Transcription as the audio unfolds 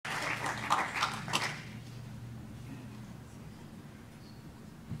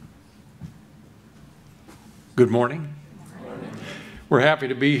Good morning. We're happy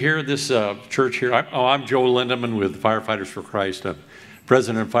to be here, this church here. I'm Joe Lindeman with Firefighters for Christ. I'm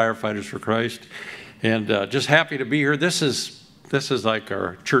president of Firefighters for Christ, and just happy to be here. This is like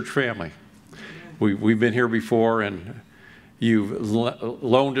our church family. We've been here before, and you've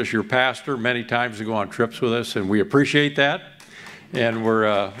loaned us your pastor many times to go on trips with us, and we appreciate that, and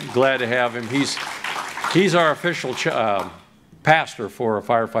we're glad to have him. He's our official pastor for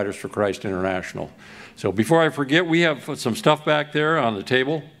Firefighters for Christ International. So before I forget, we have some stuff back there on the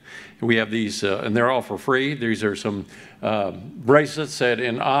table. We have these, and they're all for free. These are some bracelets that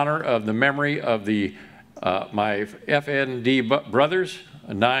in honor of the memory of the my FND brothers.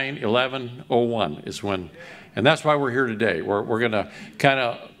 9/11/01 is when, and that's why we're here today. We're going to kind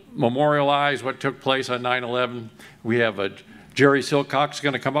of memorialize what took place on 9/11. We have Jerry Silcox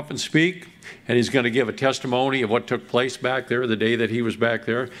going to come up and speak, and he's going to give a testimony of what took place back there the day that he was back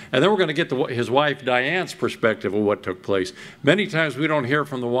there. And then we're going to get his wife Diane's perspective of what took place. Many times we don't hear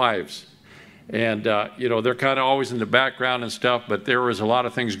from the wives, and you know, they're kind of always in the background and stuff, but there was a lot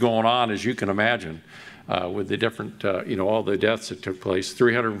of things going on, as you can imagine, with the different, you know, all the deaths that took place.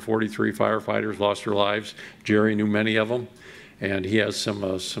 343 firefighters lost their lives. Jerry knew many of them, and he has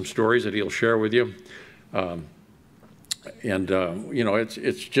some stories that he'll share with you. You know,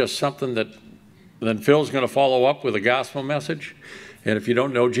 it's just something that then Phil's going to follow up with a gospel message. And if you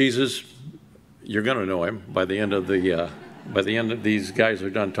don't know Jesus, you're going to know him by the end of these guys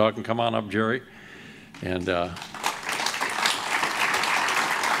are done talking. Come on up, Jerry. And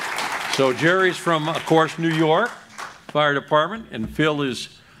so Jerry's from, of course, New York Fire Department, and Phil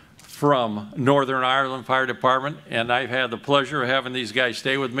is from Northern Ireland Fire Department. And I've had the pleasure of having these guys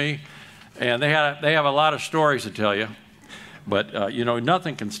stay with me, and they have a lot of stories to tell you. But you know,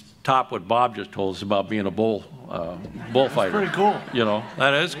 nothing can top what Bob just told us about being a bullfighter. Pretty cool. You know,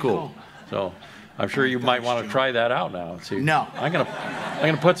 that is cool. So I'm sure you might want to try that out now. See, no, I'm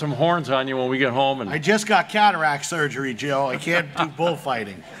gonna put some horns on you when we get home. And I just got cataract surgery, Joe. I can't do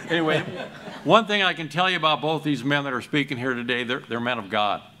bullfighting. Anyway, one thing I can tell you about both these men that are speaking here today, they're men of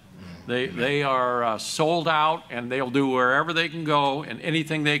God. They are sold out, and they'll do wherever they can go and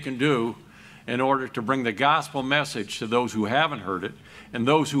anything they can do in order to bring the gospel message to those who haven't heard it. And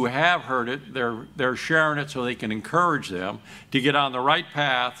those who have heard it, they're sharing it so they can encourage them to get on the right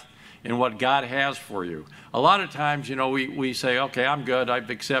path in what God has for you. A lot of times, you know, we say, okay, I'm good, I've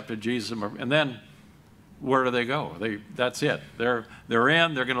accepted Jesus, and then where do they go? That's it. They're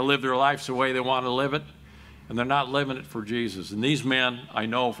in, they're going to live their lives the way they want to live it, and they're not living it for Jesus. And these men, I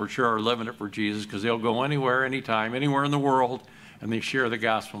know for sure, are living it for Jesus, because they'll go anywhere, anytime, anywhere in the world, and they share the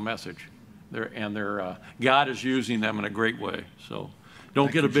gospel message. God is using them in a great way. So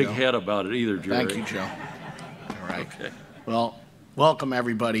don't get a big head about it either, Jerry. Thank you, Joe. All right. Okay. Well, welcome,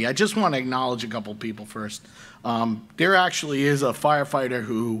 everybody. I just want to acknowledge a couple people first. There actually is a firefighter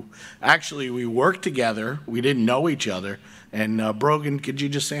who actually we worked together. We didn't know each other. And Brogan, could you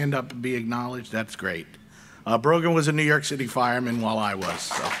just stand up and be acknowledged? That's great. Brogan was a New York City fireman while I was.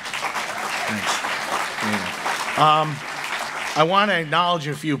 So thanks. Yeah. I want to acknowledge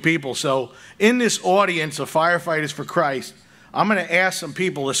a few people. So in this audience of Firefighters for Christ, I'm going to ask some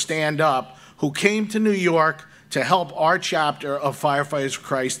people to stand up who came to New York to help our chapter of Firefighters for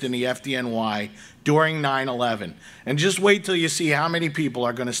Christ in the FDNY during 9/11. And just wait till you see how many people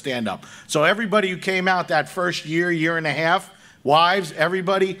are going to stand up. So everybody who came out that first year and a half, wives,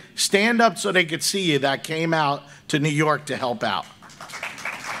 everybody, stand up so they could see you that came out to New York to help out.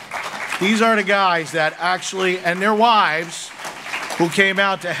 These are the guys that actually, and their wives, who came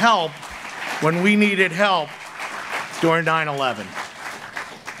out to help when we needed help during 9/11.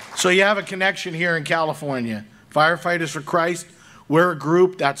 So you have a connection here in California. Firefighters for Christ, we're a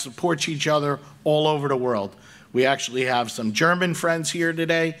group that supports each other all over the world. We actually have some German friends here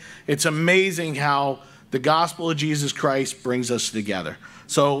today. It's amazing how the gospel of Jesus Christ brings us together.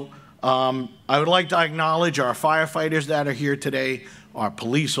 So I would like to acknowledge our firefighters that are here today, our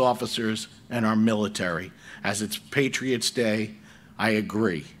police officers, and our military. As it's Patriots Day, I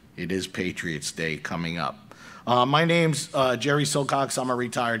agree. It is Patriots Day coming up. My name's Jerry Silcox. I'm a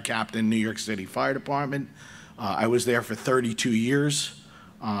retired captain, New York City Fire Department. I was there for 32 years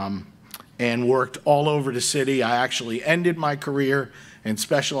and worked all over the city. I actually ended my career in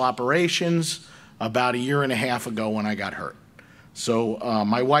special operations about a year and a half ago when I got hurt. So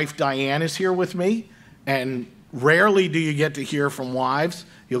my wife Diane is here with me, and rarely do you get to hear from wives.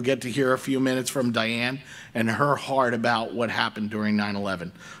 You'll get to hear a few minutes from Diane and her heart about what happened during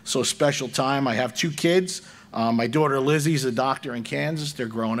 9/11. So special time. I have 2 kids. My daughter Lizzie's a doctor in Kansas. They're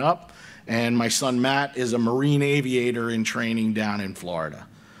grown up. And my son Matt is a Marine aviator in training down in Florida.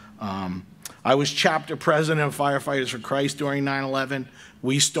 I was chapter president of Firefighters for Christ during 9/11.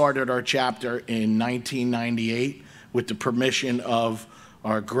 We started our chapter in 1998 with the permission of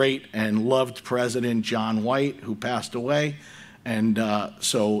our great and loved president, John White, who passed away. And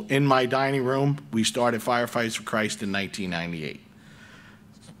so in my dining room, we started Firefighters for Christ in 1998.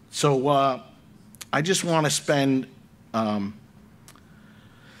 So I just want to spend,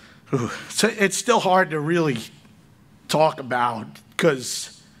 it's still hard to really talk about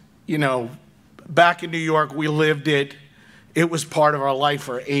because, you know, back in New York, we lived it. It was part of our life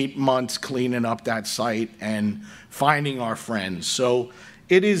for 8 months, cleaning up that site and finding our friends. So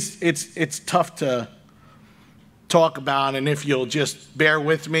it's tough to talk about, and if you'll just bear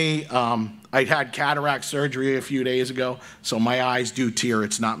with me, I had cataract surgery a few days ago, so my eyes do tear.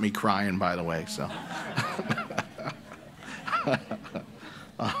 It's not me crying, by the way. So,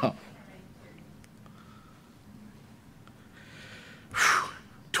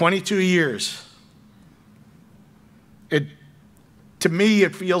 22 years. To me,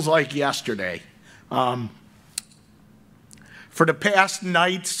 it feels like yesterday. For the past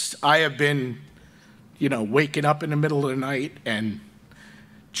nights, I have been, you know, waking up in the middle of the night and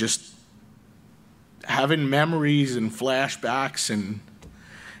just having memories and flashbacks, and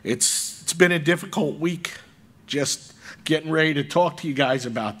it's been a difficult week just getting ready to talk to you guys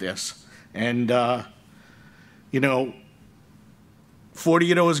about this. And, you know,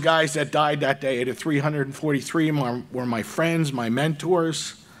 40 of those guys that died that day, out of 343 were my friends, my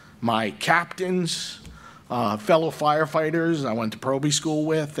mentors, my captains, fellow firefighters I went to Proby school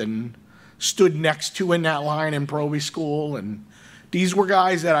with and stood next to in that line in Proby school. And these were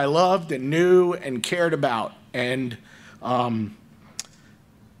guys that I loved and knew and cared about. And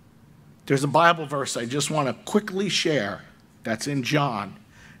there's a Bible verse I just want to quickly share that's in John.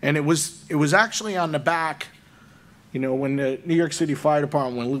 And it was actually on the back. You know, when the New York City Fire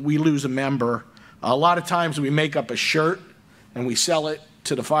Department, when we lose a member, a lot of times we make up a shirt and we sell it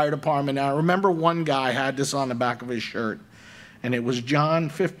to the fire department. Now, I remember one guy had this on the back of his shirt, and it was John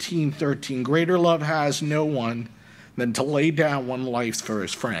 15:13. Greater love has no one than to lay down one life for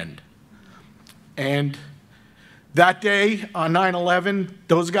his friend. And that day on 9/11,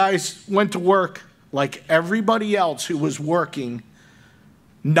 those guys went to work like everybody else who was working,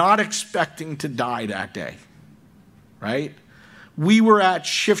 not expecting to die that day. Right? We were at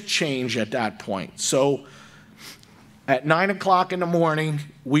shift change at that point. So at 9 o'clock in the morning,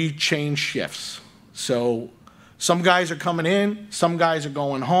 we changed shifts. So some guys are coming in, some guys are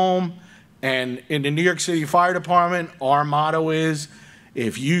going home. And in the New York City Fire Department, our motto is,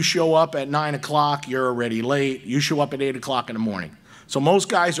 if you show up at 9 o'clock, you're already late. You show up at 8 o'clock in the morning. So most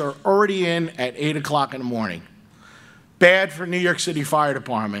guys are already in at 8 o'clock in the morning. Bad for New York City Fire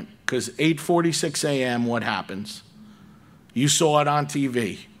Department, because 8:46 a.m., what happens? You saw it on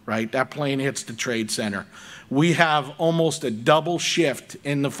TV, right? That plane hits the Trade Center. We have almost a double shift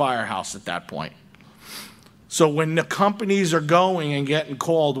in the firehouse at that point. So when the companies are going and getting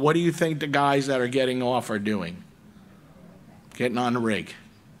called, what do you think the guys that are getting off are doing? Getting on the rig.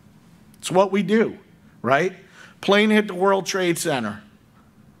 It's what we do, right? Plane hit the World Trade Center.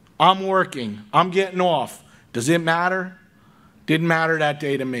 I'm working. I'm getting off. Does it matter? Didn't matter that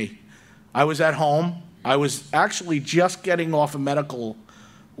day to me. I was at home. I was actually just getting off of medical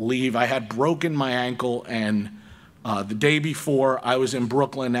leave. I had broken my ankle, and the day before, I was in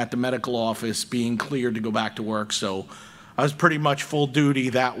Brooklyn at the medical office being cleared to go back to work. So I was pretty much full duty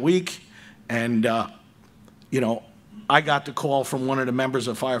that week. And, you know, I got the call from one of the members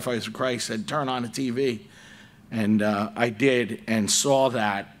of Firefighters for Christ, said, turn on the TV. And I did and saw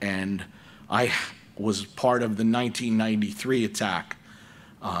that. And I was part of the 1993 attack.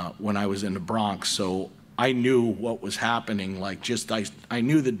 When I was in the Bronx, so I knew what was happening. Like, just I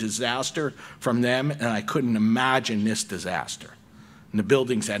knew the disaster from them, and I couldn't imagine this disaster. And the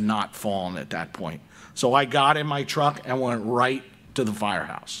buildings had not fallen at that point. So I got in my truck and went right to the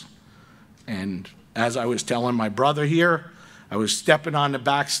firehouse. And as I was telling my brother here, I was stepping on the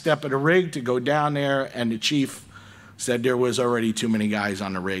back step of the rig to go down there, and the chief said there was already too many guys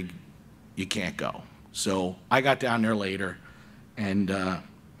on the rig. You can't go. So I got down there later, and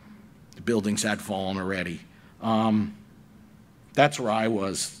the buildings had fallen already. That's where I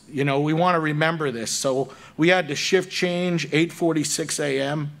was. You know, we want to remember this. So we had the shift change, 8:46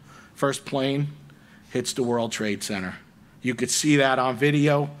 a.m. First plane hits the World Trade Center. You could see that on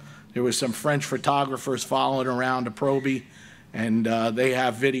video. There was some French photographers following around to Proby, and they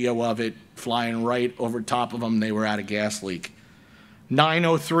have video of it flying right over top of them. They were at a gas leak.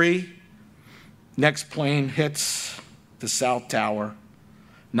 9:03, next plane hits the South Tower.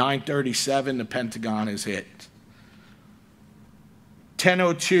 9:37, the Pentagon is hit.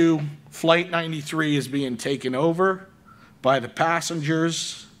 10:02, Flight 93 is being taken over by the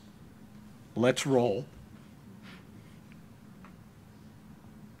passengers. Let's roll.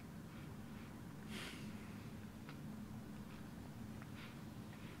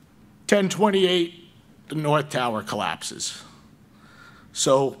 10:28, the North Tower collapses.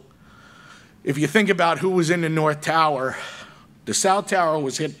 So if you think about who was in the North Tower, the South Tower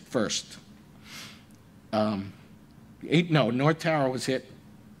was hit first. North Tower was hit.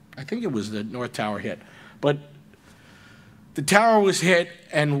 I think it was the North Tower hit. But the tower was hit,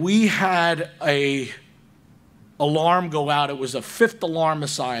 and we had a alarm go out. It was a 5th alarm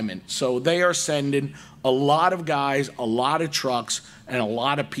assignment. So they are sending a lot of guys, a lot of trucks, and a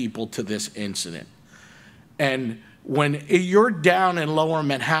lot of people to this incident. And when you're down in lower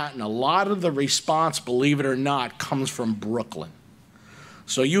Manhattan, a lot of the response, believe it or not, comes from Brooklyn.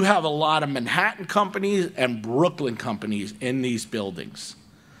 So you have a lot of Manhattan companies and Brooklyn companies in these buildings.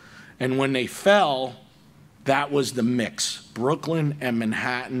 And when they fell, that was the mix, Brooklyn and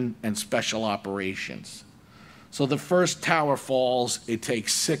Manhattan and special operations. So the first tower falls, it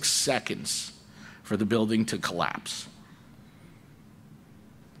takes 6 seconds for the building to collapse.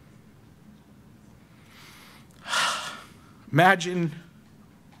 Imagine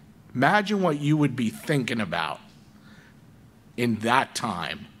what you would be thinking about in that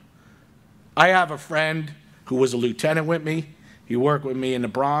time. I have a friend who was a lieutenant with me. He worked with me in the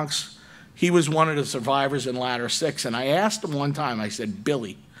Bronx. He was one of the survivors in Ladder 6, and I asked him one time, I said,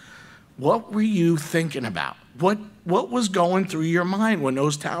 Billy, what were you thinking about? What was going through your mind when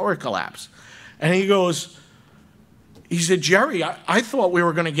those towers collapsed? And he said, Jerry, I thought we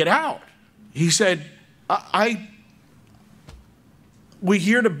were going to get out. He said, we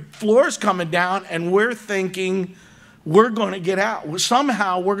hear the floors coming down, and we're thinking we're going to get out.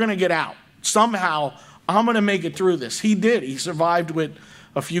 Somehow we're going to get out. Somehow I'm going to make it through this. He did. He survived with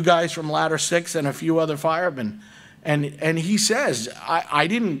a few guys from Ladder 6 and a few other firemen. And he says, I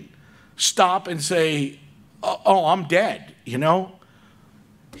didn't stop and say, oh, I'm dead, you know.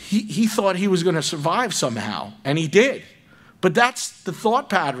 He thought he was going to survive somehow, and he did. But that's the thought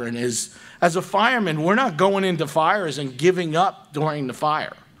pattern is, as a fireman, we're not going into fires and giving up during the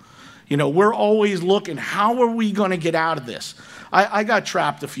fire. You know, we're always looking, how are we going to get out of this? I got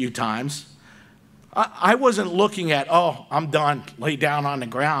trapped a few times. I wasn't looking at, oh, I'm done, lay down on the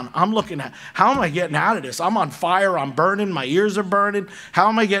ground. I'm looking at, how am I getting out of this? I'm on fire, I'm burning, my ears are burning. How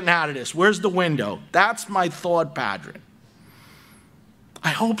am I getting out of this? Where's the window? That's my thought pattern. I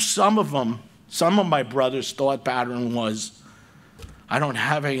hope some of my brothers' thought pattern was, I don't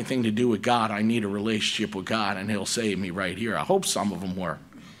have anything to do with God. I need a relationship with God, and he'll save me right here. I hope some of them were.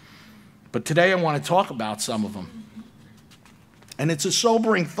 But today I want to talk about some of them. And it's a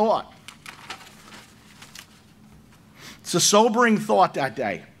sobering thought. It's a sobering thought that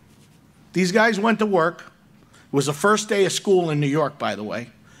day. These guys went to work. It was the first day of school in New York, by the way.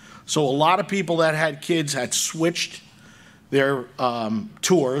 So a lot of people that had kids had switched their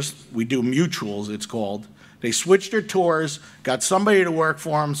tours. We do mutuals, it's called. They switched their tours, got somebody to work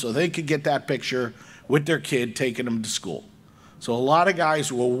for them so they could get that picture with their kid taking them to school. So a lot of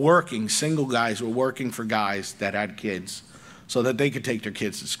guys were working, single guys were working for guys that had kids so that they could take their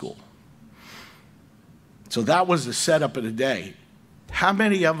kids to school. So that was the setup of the day. How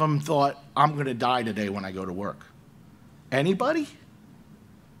many of them thought, I'm going to die today when I go to work? Anybody?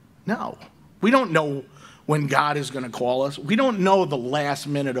 No. We don't know when God is going to call us. We don't know the last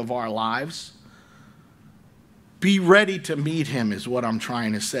minute of our lives. Be ready to meet him is what I'm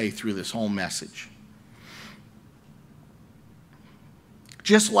trying to say through this whole message.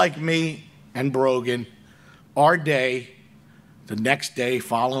 Just like me and Brogan, our day, the next day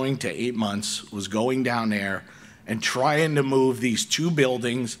following to 8 months, was going down there and trying to move these 2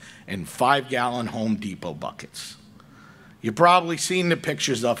 buildings in 5-gallon Home Depot buckets. You've probably seen the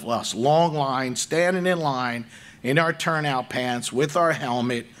pictures of us, long line, standing in line in our turnout pants with our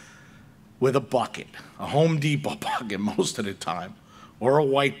helmet with a bucket, a Home Depot bucket most of the time, or a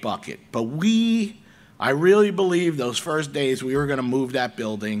white bucket. But I really believe those first days we were going to move that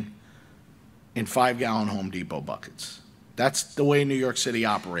building in 5-gallon Home Depot buckets. That's the way New York City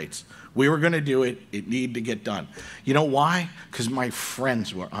operates. We were going to do it. It needed to get done. You know why? Because my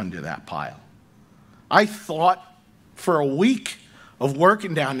friends were under that pile. I thought for a week of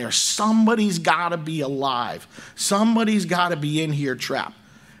working down there, somebody's got to be alive. Somebody's got to be in here trapped.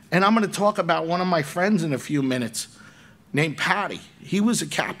 And I'm going to talk about one of my friends in a few minutes named Patty. He was a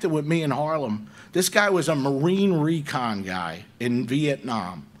captain with me in Harlem. This guy was a Marine recon guy in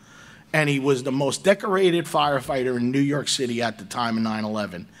Vietnam. And he was the most decorated firefighter in New York City at the time of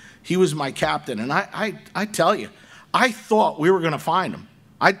 9/11. He was my captain. And I tell you, I thought we were going to find him.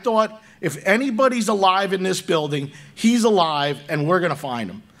 I thought if anybody's alive in this building, he's alive and we're going to find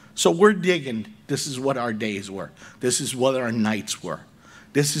him. So we're digging. This is what our days were. This is what our nights were.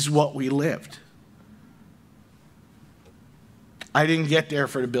 This is what we lived. I didn't get there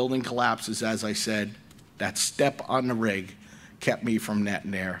for the building collapses, as I said. That step on the rig kept me from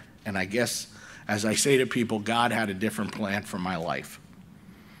netting there. And I guess, as I say to people, God had a different plan for my life.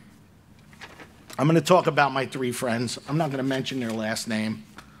 I'm going to talk about my three friends. I'm not going to mention their last name.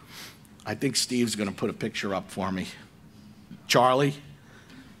 I think Steve's going to put a picture up for me. Charlie.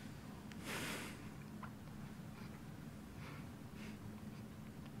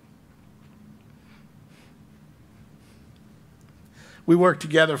 We worked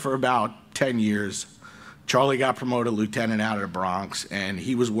together for about 10 years. Charlie got promoted lieutenant out of the Bronx, and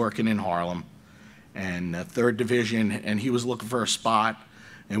he was working in Harlem and 3rd Division, and he was looking for a spot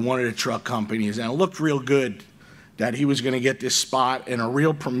in one of the truck companies, and it looked real good that he was going to get this spot in a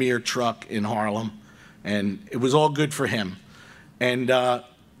real premier truck in Harlem, and it was all good for him. And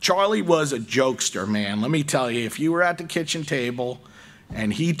Charlie was a jokester, man. Let me tell you, if you were at the kitchen table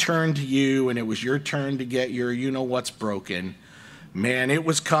and he turned to you and it was your turn to get your you-know-what's broken, man, it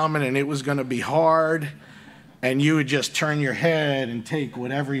was coming and it was going to be hard, and you would just turn your head and take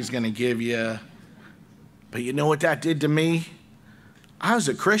whatever he's going to give you. But you know what that did to me? I was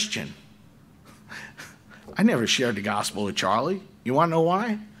a Christian. I never shared the gospel with Charlie. You want to know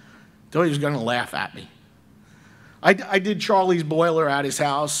why? Thought he was going to laugh at me. I did Charlie's boiler at his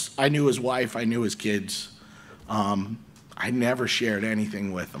house. I knew his wife. I knew his kids. I never shared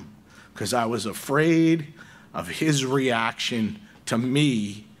anything with him because I was afraid of his reaction to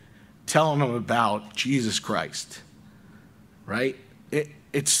me telling him about Jesus Christ. Right?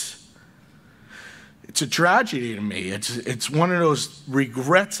 It's a tragedy to me. It's one of those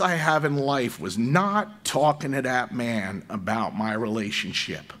regrets I have in life, was not talking to that man about my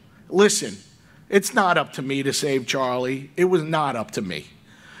relationship. Listen, it's not up to me to save Charlie. It was not up to me.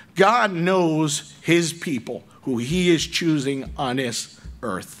 God knows his people, who he is choosing on this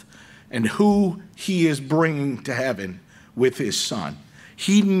earth, and who he is bringing to heaven with his son.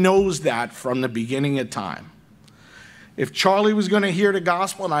 He knows that from the beginning of time. If Charlie was going to hear the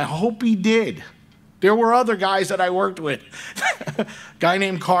gospel, and I hope he did, there were other guys that I worked with. A guy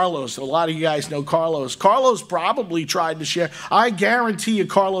named Carlos. A lot of you guys know Carlos. Carlos probably tried to share. I guarantee you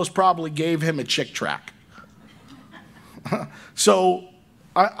Carlos probably gave him a chick tract. So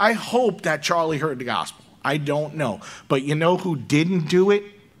I hope that Charlie heard the gospel. I don't know. But you know who didn't do it?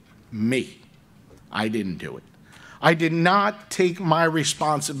 Me. I didn't do it. I did not take my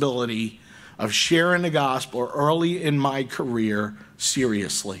responsibility of sharing the gospel early in my career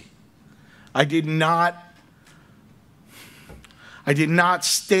seriously. I did not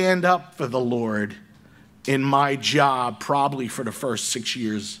stand up for the Lord in my job probably for the first 6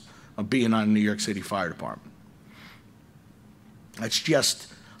 years of being on the New York City Fire Department. That's just,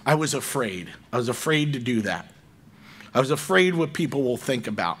 I was afraid. I was afraid to do that. I was afraid what people will think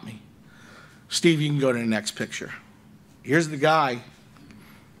about me. Steve, you can go to the next picture. Here's the guy.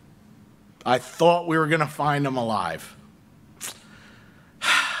 I thought we were going to find him alive.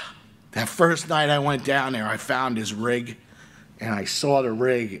 That first night I went down there, I found his rig, and I saw the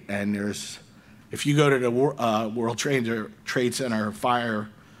rig, and if you go to the World Trade Center Fire,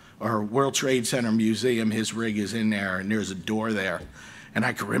 or World Trade Center Museum, his rig is in there, and there's a door there. And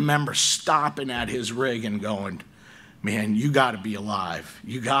I can remember stopping at his rig and going, man, you got to be alive.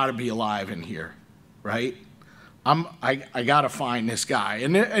 You got to be alive in here, right? I got to find this guy.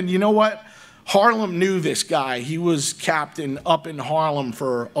 And you know what? Harlem knew this guy. He was captain up in Harlem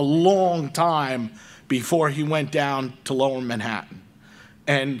for a long time before he went down to Lower Manhattan.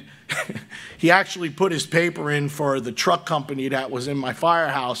 And he actually put his paper in for the truck company that was in my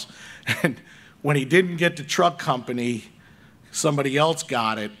firehouse. And when he didn't get the truck company, somebody else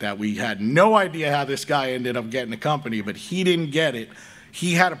got it, that we had no idea how this guy ended up getting the company, but he didn't get it.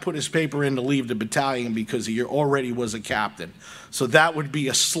 He had to put his paper in to leave the battalion because he already was a captain. So that would be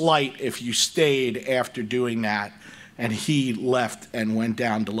a slight if you stayed after doing that, and he left and went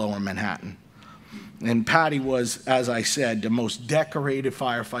down to Lower Manhattan. And Patty was, as I said, the most decorated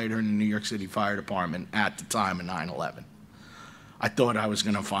firefighter in the New York City Fire Department at the time of 9/11. I thought I was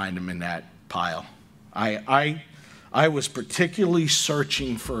going to find him in that pile. I was particularly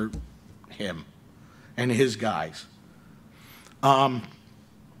searching for him and his guys.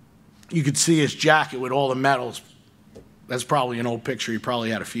 You could see his jacket with all the medals. That's probably an old picture. He probably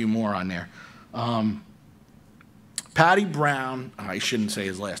had a few more on there. Patty Brown, I shouldn't say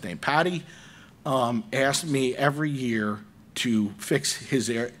his last name. Patty asked me every year to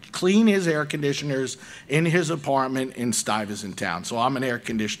clean his air conditioners in his apartment in Stuyvesant Town. So I'm an air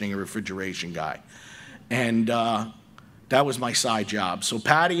conditioning and refrigeration guy. And that was my side job. So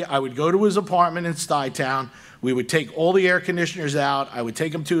Patty, I would go to his apartment in Stuytown. We would take all the air conditioners out. I would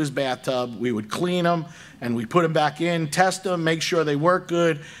take them to his bathtub. We would clean them, and we'd put them back in, test them, make sure they work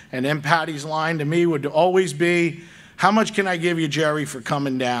good. And then Patty's line to me would always be, "How much can I give you, Jerry, for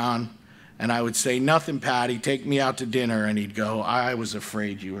coming down?" And I would say, "Nothing, Patty. Take me out to dinner." And he'd go, "I was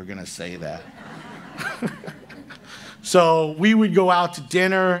afraid you were going to say that." So we would go out to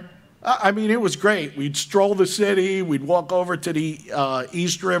dinner. I mean, it was great. We'd stroll the city. We'd walk over to the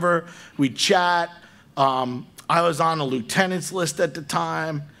East River. We'd chat. I was on a lieutenant's list at the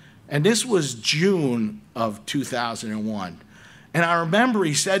time. And this was June of 2001. And I remember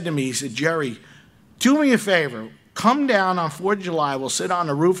he said to me, he said, "Jerry, do me a favor. Come down on 4th of July. We'll sit on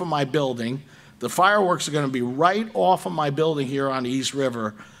the roof of my building. The fireworks are going to be right off of my building here on the East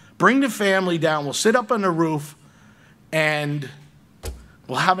River. Bring the family down. We'll sit up on the roof, and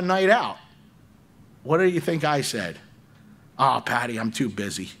we'll have a night out." What do you think I said? "Oh, Patty, I'm too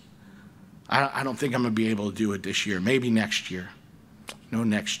busy. I don't think I'm going to be able to do it this year. Maybe next year." No,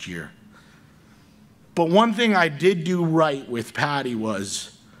 next year. But one thing I did do right with Patty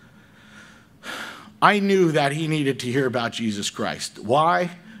was I knew that he needed to hear about Jesus Christ.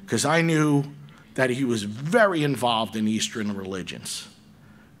 Why? Because I knew that he was very involved in Eastern religions.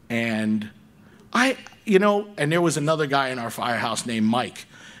 And and there was another guy in our firehouse named Mike.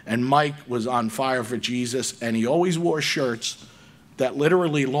 And Mike was on fire for Jesus, and he always wore shirts that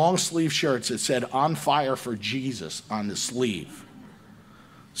literally long sleeve shirts that said "On Fire for Jesus" on the sleeve.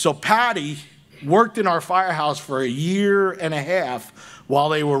 So Patty worked in our firehouse for a year and a half while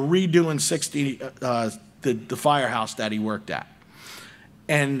they were redoing the firehouse that he worked at.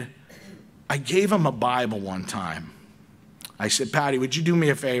 And I gave him a Bible one time. I said, "Patty, would you do me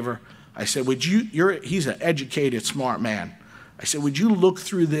a favor?" I said, he's an educated, smart man. I said, "Would you look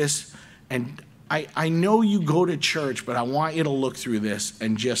through this? And I know you go to church, but I want you to look through this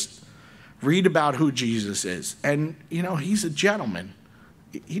and just read about who Jesus is." And, he's a gentleman.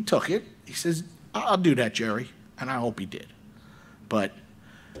 He took it. He says, "I'll do that, Jerry." And I hope he did. But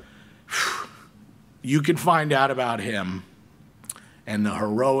you can find out about him and the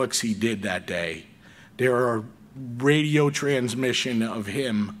heroics he did that day. There are radio transmission of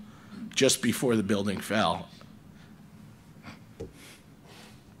him just before the building fell.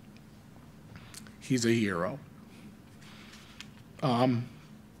 He's a hero.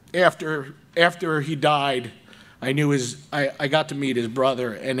 After he died, I got to meet his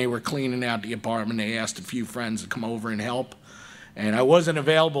brother, and they were cleaning out the apartment. They asked a few friends to come over and help, and I wasn't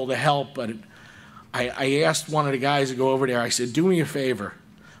available to help, but I asked one of the guys to go over there. I said, "Do me a favor."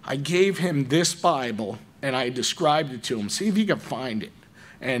 I gave him this Bible, and I described it to him. See if you can find it.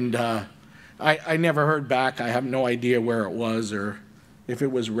 And I never heard back. I have no idea where it was or if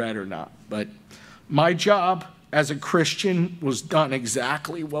it was read or not. But my job as a Christian was done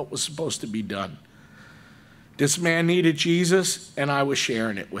exactly what was supposed to be done. This man needed Jesus, and I was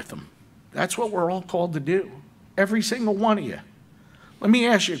sharing it with him. That's what we're all called to do, every single one of you. Let me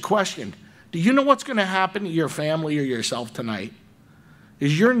ask you a question. Do you know what's going to happen to your family or yourself tonight?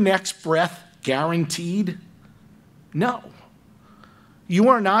 Is your next breath guaranteed? No. You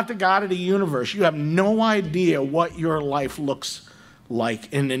are not the God of the universe. You have no idea what your life looks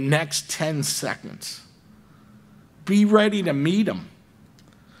like in the next 10 seconds. Be ready to meet him.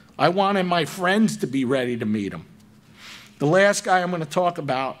 I wanted my friends to be ready to meet him. The last guy I'm going to talk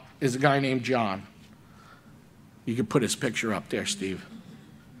about is a guy named John. You can put his picture up there, Steve.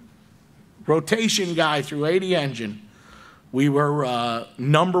 Rotation guy through 80 engine. We were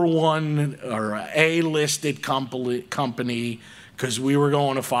 #1 or A-listed company because we were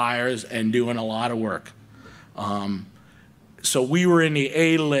going to fires and doing a lot of work. So we were in the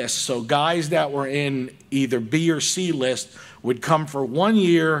A list. So guys that were in either B or C list would come for 1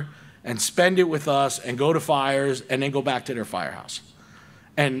 year and spend it with us and go to fires and then go back to their firehouse.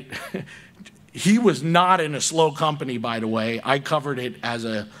 And he was not in a slow company, by the way. I covered it as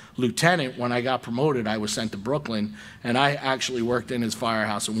a lieutenant. When I got promoted, I was sent to Brooklyn, and I actually worked in his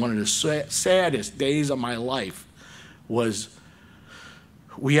firehouse. And one of the saddest days of my life was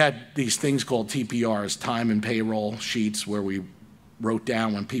we had these things called TPRs, time and payroll sheets, where we wrote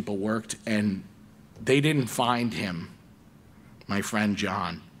down when people worked, and they didn't find him, my friend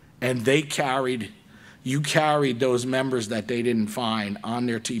John. And you carried those members that they didn't find on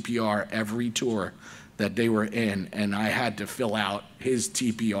their TPR every tour that they were in, and I had to fill out his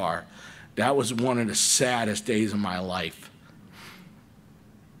TPR. That was one of the saddest days of my life.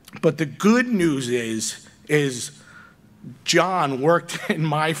 But the good news is John worked in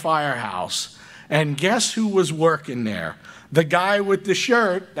my firehouse. And guess who was working there? The guy with the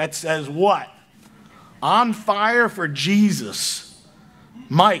shirt that says what? On fire for Jesus.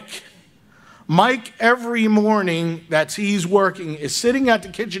 Mike. Mike, every morning that he's working, is sitting at the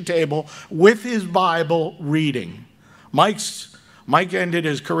kitchen table with his Bible reading. Mike ended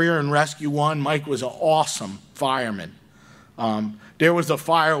his career in Rescue 1. Mike was an awesome fireman. There was a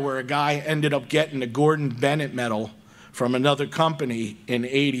fire where a guy ended up getting the Gordon Bennett Medal from another company in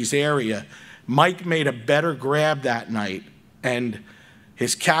 80s area. Mike made a better grab that night, and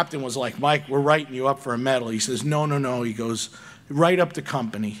his captain was like, Mike, we're writing you up for a medal. He says, no, no, no. He goes, write up the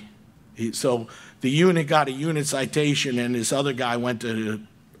company. So the unit got a unit citation, and this other guy went to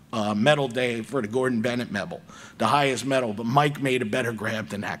medal day for the Gordon Bennett Medal, the highest medal. But Mike made a better grab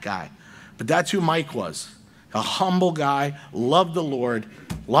than that guy. But that's who Mike was. A humble guy, loved the Lord.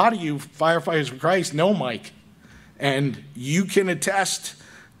 A lot of you firefighters for Christ know Mike. And you can attest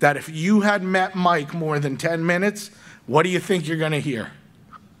that if you had met Mike more than 10 minutes, what do you think you're going to hear?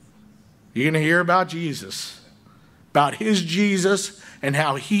 You're going to hear about Jesus. About his Jesus and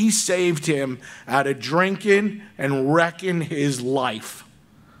how he saved him out of drinking and wrecking his life.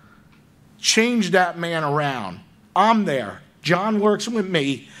 Change that man around. I'm there. John works with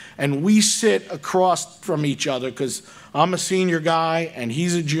me, and we sit across from each other because I'm a senior guy and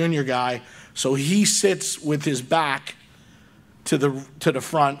he's a junior guy. So he sits with his back to the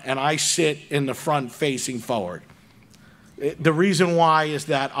front, and I sit in the front facing forward. The reason why is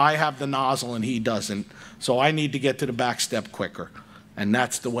that I have the nozzle and he doesn't, so I need to get to the back step quicker. And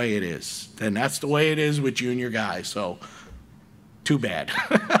that's the way it is. And that's the way it is with junior guys, so too bad.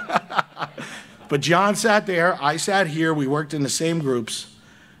 But John sat there, I sat here, we worked in the same groups,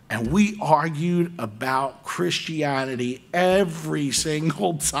 and we argued about Christianity every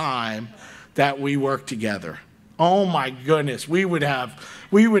single time that we worked together. Oh my goodness, we were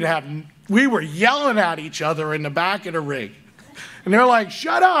yelling at each other in the back of the rig. And they're like,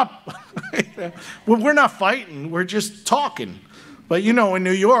 shut up. Well, we're not fighting, we're just talking. But you know, in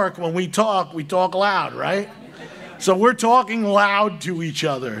New York, when we talk loud, right? So we're talking loud to each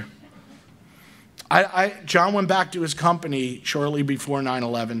other. John went back to his company shortly before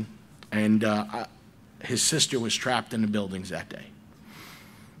 9/11, and his sister was trapped in the buildings that day.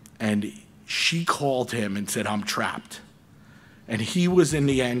 And she called him and said, I'm trapped. And he was in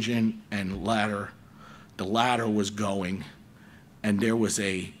the engine and the ladder was going, and there was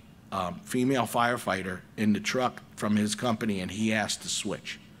a female firefighter in the truck from his company, and he asked to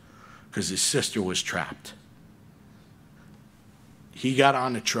switch because his sister was trapped. He got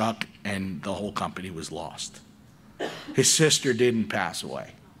on the truck, and the whole company was lost. His sister didn't pass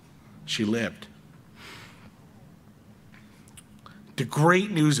away. She lived. The great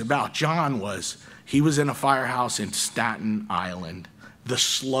news about John was he was in a firehouse in Staten Island, the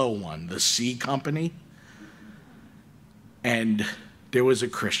slow one, the C Company. And there was a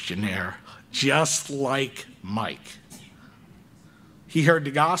Christian there, just like Mike. He heard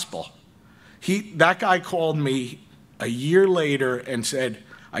the gospel. That guy called me a year later and said,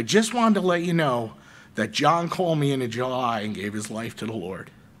 I just wanted to let you know that John called me in July and gave his life to the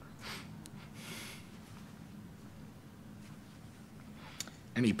Lord.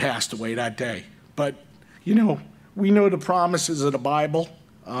 And he passed away that day. But, you know, we know the promises of the Bible,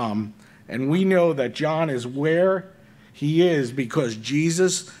 and we know that John is where he is because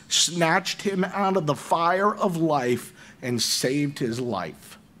Jesus snatched him out of the fire of life and saved his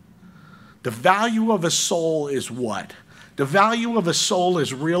life. The value of a soul is what? The value of a soul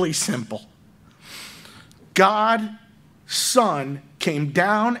is really simple. God's Son came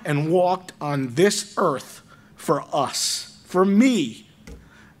down and walked on this earth for us, for me,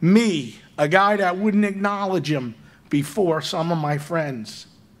 a guy that wouldn't acknowledge him before some of my friends.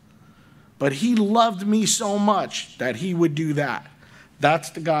 But he loved me so much that he would do that.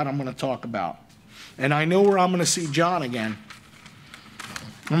 That's the God I'm going to talk about. And I know where I'm going to see John again.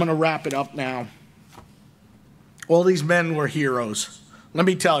 I'm going to wrap it up now. All these men were heroes. Let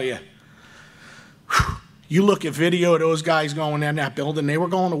me tell you, you look at video of those guys going in that building, they were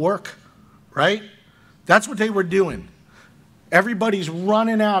going to work, right? That's what they were doing. Everybody's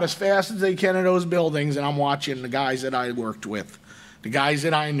running out as fast as they can in those buildings, and I'm watching the guys that I worked with, the guys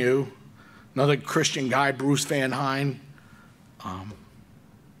that I knew, another Christian guy, Bruce Van Hine.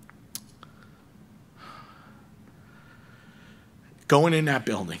 Going in that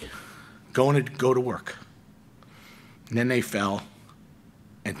building, go to work. And then they fell,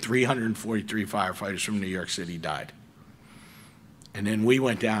 and 343 firefighters from New York City died. And then we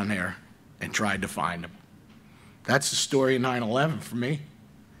went down there and tried to find them. That's the story of 9/11 for me.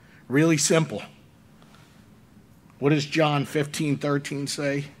 Really simple. What does John 15:13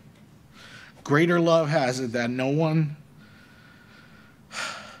 say? Greater love has it that no one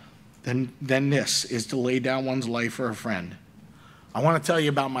than this is to lay down one's life for a friend. I want to tell you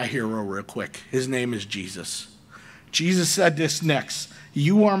about my hero real quick. His name is Jesus. Jesus said this next: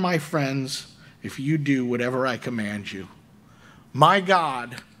 you are my friends if you do whatever I command you. My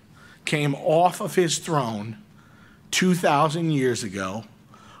God came off of his throne 2,000 years ago,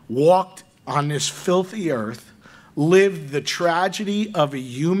 walked on this filthy earth, lived the tragedy of a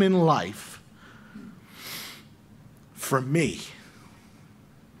human life for me.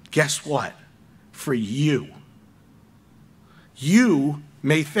 Guess what? For you. You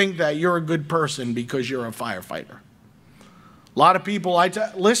may think that you're a good person because you're a firefighter. A lot of people,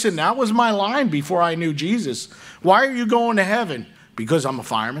 listen, that was my line before I knew Jesus. Why are you going to heaven? Because I'm a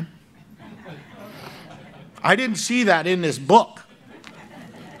fireman. I didn't see that in this book.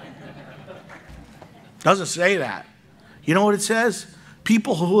 Doesn't say that. You know what it says?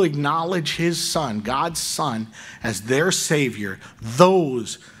 People who acknowledge his son, God's son, as their Savior,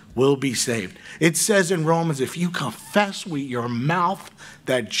 those will be saved. It says in Romans, if you confess with your mouth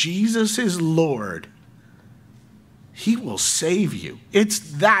that Jesus is Lord, he will save you. It's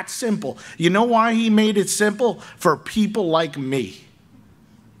that simple. You know why he made it simple? For people like me.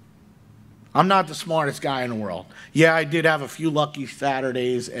 I'm not the smartest guy in the world. Yeah, I did have a few lucky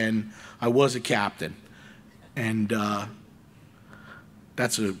Saturdays, and I was a captain. And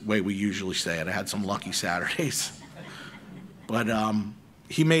that's the way we usually say it. I had some lucky Saturdays. But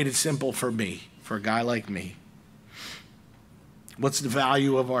he made it simple for me, for a guy like me. What's the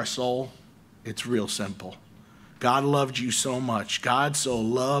value of our soul? It's real simple. God loved you so much. God so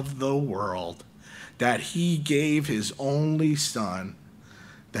loved the world that he gave his only son,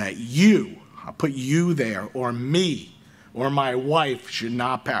 that you, I'll put you there, or me, or my wife should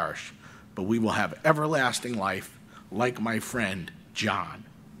not perish, but we will have everlasting life like my friend John.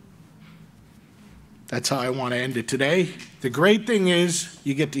 That's how I want to end it today. The great thing is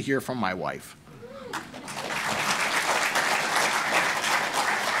you get to hear from my wife.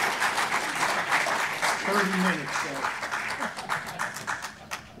 30 minutes.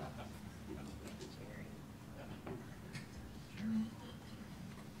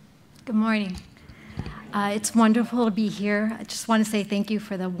 Good morning. It's wonderful to be here. I just want to say thank you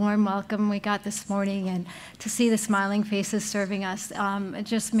for the warm welcome we got this morning, and to see the smiling faces serving us. It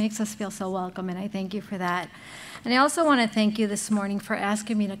just makes us feel so welcome, and I thank you for that. And I also want to thank you this morning for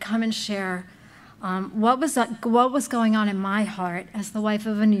asking me to come and share what was going on in my heart as the wife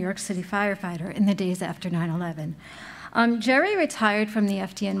of a New York City firefighter in the days after 9/11. Jerry retired from the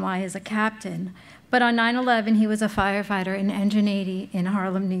FDNY as a captain, but on 9/11 he was a firefighter in Engine 80 in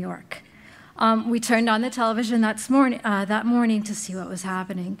Harlem, New York. We turned on the television that morning to see what was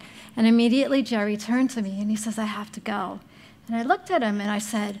happening, and immediately Jerry turned to me and he says, "I have to go." And I looked at him and I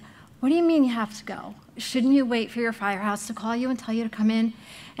said, "What do you mean you have to go? Shouldn't you wait for your firehouse to call you and tell you to come in?"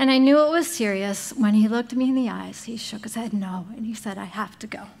 And I knew it was serious when he looked me in the eyes. He shook his head no, and he said, "I have to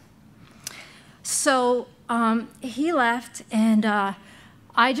go." So he left, and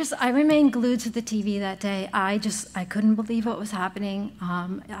I remained glued to the TV that day. I couldn't believe what was happening.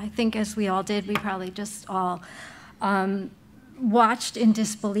 I think, as we all did, we probably just all watched in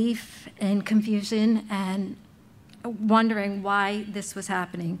disbelief and confusion and wondering why this was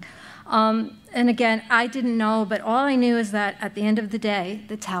happening. And again, I didn't know, but all I knew is that at the end of the day,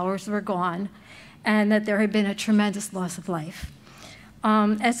 the towers were gone and that there had been a tremendous loss of life.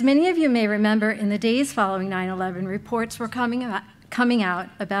 As many of you may remember, in the days following 9/11, reports were coming out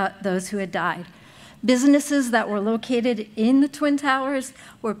about those who had died. Businesses that were located in the Twin Towers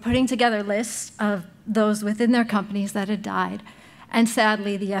were putting together lists of those within their companies that had died. And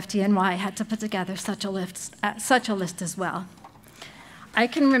sadly, the FDNY had to put together such a list as well. I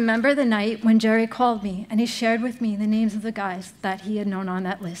can remember the night when Jerry called me and he shared with me the names of the guys that he had known on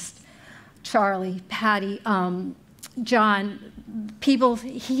that list. Charlie, Patty, John, people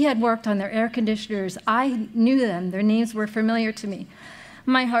he had worked on their air conditioners. I knew them. Their names were familiar to me.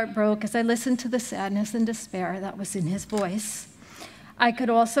 My heart broke as I listened to the sadness and despair that was in his voice. I could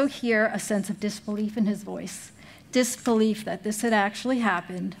also hear a sense of disbelief in his voice, disbelief that this had actually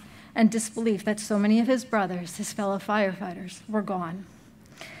happened, and disbelief that so many of his brothers, his fellow firefighters, were gone.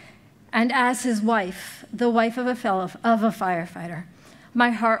 And as his wife, the wife of a firefighter,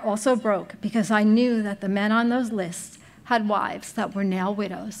 my heart also broke because I knew that the men on those lists had wives that were now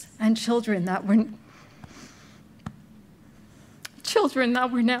widows and children that were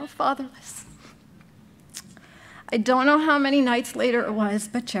now fatherless. I don't know how many nights later it was,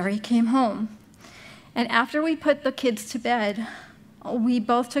 but Jerry came home. And after we put the kids to bed, we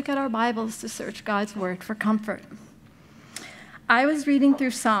both took out our Bibles to search God's word for comfort. I was reading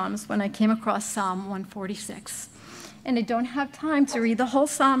through Psalms when I came across Psalm 146. And I don't have time to read the whole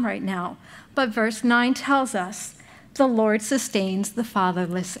psalm right now, but verse 9 tells us, "The Lord sustains the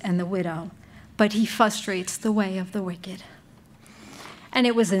fatherless and the widow, but he frustrates the way of the wicked." And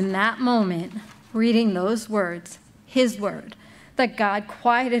it was in that moment, reading those words, his word, that God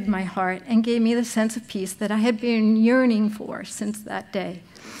quieted my heart and gave me the sense of peace that I had been yearning for since that day.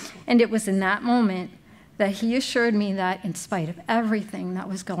 And it was in that moment that he assured me that in spite of everything that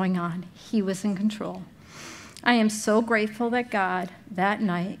was going on, he was in control. I am so grateful that God, that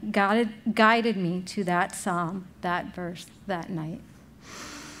night, guided me to that psalm, that verse, that night.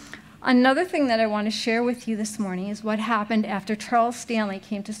 Another thing that I want to share with you this morning is what happened after Charles Stanley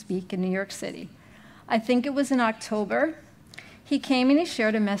came to speak in New York City. I think it was in October. He came and he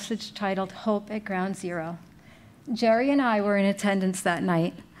shared a message titled Hope at Ground Zero. Jerry and I were in attendance that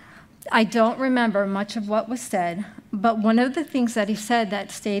night. I don't remember much of what was said, but one of the things that he said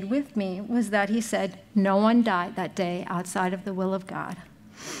that stayed with me was that he said, no one died that day outside of the will of God.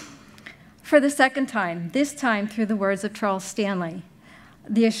 For the second time, this time through the words of Charles Stanley,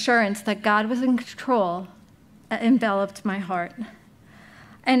 the assurance that God was in control enveloped my heart.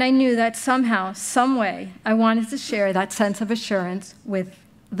 And I knew that somehow, some way, I wanted to share that sense of assurance with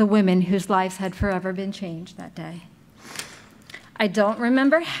the women whose lives had forever been changed that day. I don't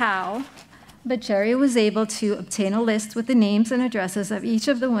remember how, but Jerry was able to obtain a list with the names and addresses of each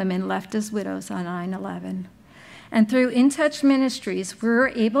of the women left as widows on 9/11. And through In Touch Ministries, we were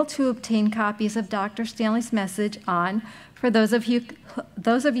able to obtain copies of Dr. Stanley's message on, for those of you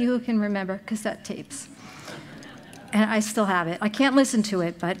who can remember, cassette tapes. And I still have it. I can't listen to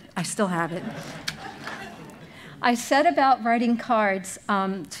it, but I still have it. I set about writing cards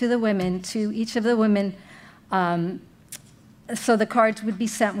to the women, to each of the women, so the cards would be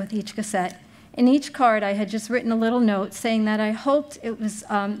sent with each cassette. In each card, I had just written a little note saying that I hoped it was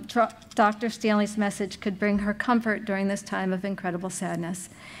Dr. Stanley's message could bring her comfort during this time of incredible sadness.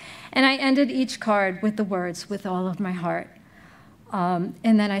 And I ended each card with the words, "with all of my heart." And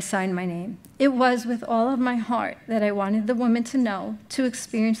then I signed my name. It was with all of my heart that I wanted the women to know, to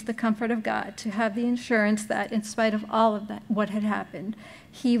experience the comfort of God, to have the assurance that in spite of all of that, what had happened,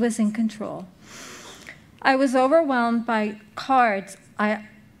 he was in control. I was overwhelmed by cards.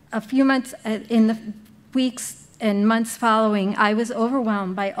 A few months, in the weeks and months following, I was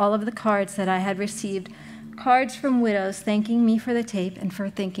overwhelmed by all of the cards that I had received, cards from widows thanking me for the tape and for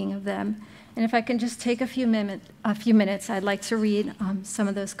thinking of them. And if I can just take a few minutes, I'd like to read some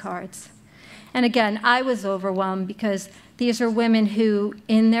of those cards. And again, I was overwhelmed because these are women who,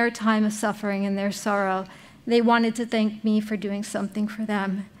 in their time of suffering and their sorrow, they wanted to thank me for doing something for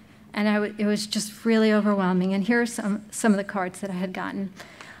them. And it was just really overwhelming. And here are some of the cards that I had gotten.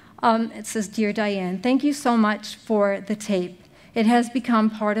 It says, "Dear Diane, thank you so much for the tape. It has become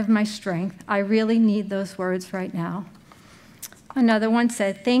part of my strength. I really need those words right now." Another one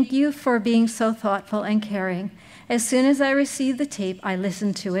said, "Thank you for being so thoughtful and caring. As soon as I received the tape, I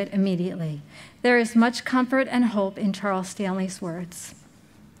listened to it immediately. There is much comfort and hope in Charles Stanley's words."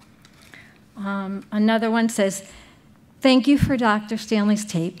 Another one says, "Thank you for Dr. Stanley's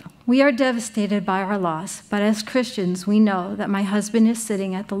tape. We are devastated by our loss, but as Christians, we know that my husband is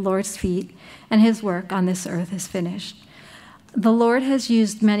sitting at the Lord's feet and his work on this earth is finished. The Lord has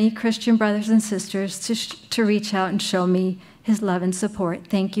used many Christian brothers and sisters to reach out and show me his love and support.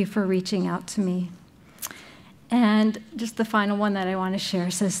 Thank you for reaching out to me." And just the final one that I want to share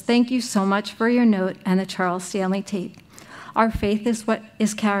says, "Thank you so much for your note and the Charles Stanley tape. Our faith is what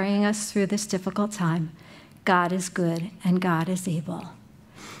is carrying us through this difficult time. God is good and God is able."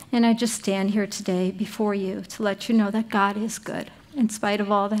 And I just stand here today before you to let you know that God is good. In spite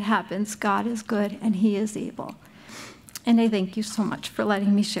of all that happens, God is good and he is able. And I thank you so much for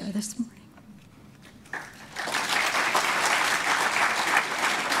letting me share this morning.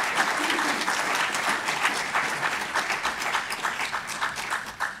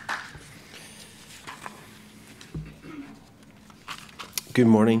 Good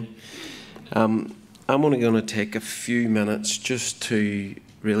morning. I'm only going to take a few minutes just to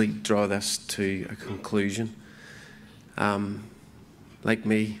really draw this to a conclusion. Like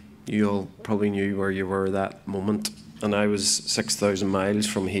me, you all probably knew where you were that moment, and I was 6,000 miles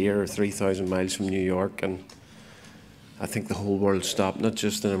from here, or 3,000 miles from New York, and I think the whole world stopped, not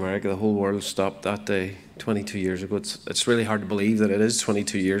just in America, the whole world stopped that day 22 years ago. It's really hard to believe that it is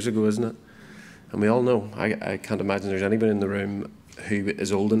 22 years ago, isn't it? And we all know, I can't imagine there's anybody in the room who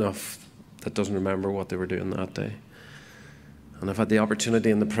is old enough that doesn't remember what they were doing that day. And I've had the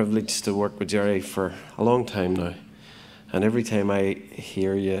opportunity and the privilege to work with Jerry for a long time now. And every time I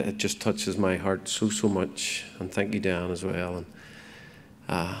hear you, it just touches my heart so much. And thank you, Dan, as well.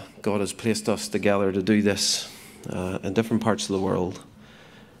 And God has placed us together to do this in different parts of the world.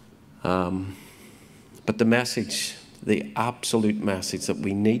 But the message, the absolute message that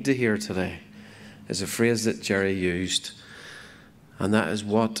we need to hear today is a phrase that Jerry used, and that is,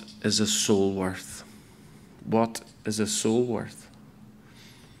 what is a soul worth? What is a soul worth?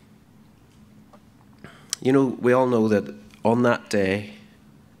 You know, we all know that on that day,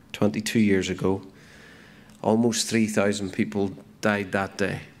 22 years ago, almost 3,000 people died that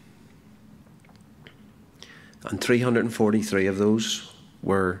day. And 343 of those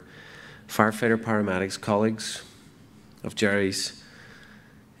were firefighter paramedics, colleagues of Jerry's,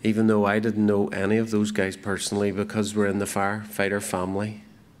 even though I didn't know any of those guys personally, because we're in the firefighter family.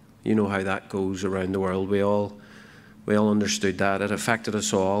 You know how that goes around the world. We all understood that. It affected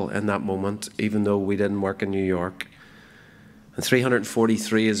us all in that moment, even though we didn't work in New York. And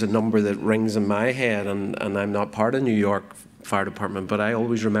 343 is a number that rings in my head, and I'm not part of New York Fire Department, but I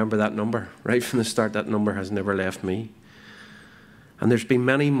always remember that number. Right from the start, that number has never left me. And there's been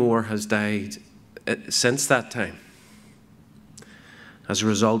many more has died since that time, as a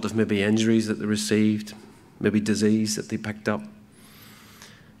result of maybe injuries that they received, maybe disease that they picked up,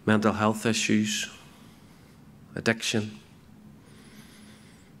 mental health issues, addiction,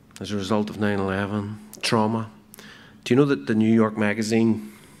 as a result of 9/11, trauma. Do you know that the New York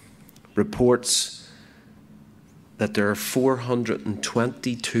Magazine reports that there are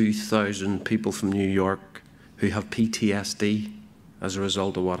 422,000 people from New York who have PTSD as a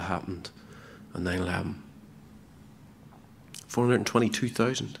result of what happened on 9/11?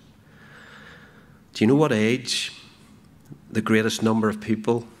 422,000. Do you know what age the greatest number of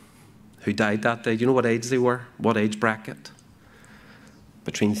people who died that day, do you know what age they were? What age bracket?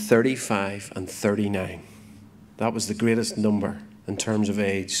 Between 35 and 39. That was the greatest number in terms of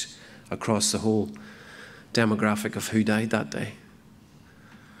age across the whole demographic of who died that day.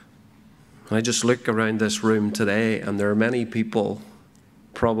 And I just look around this room today, and there are many people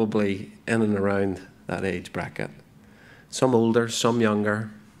probably in and around that age bracket. Some older, some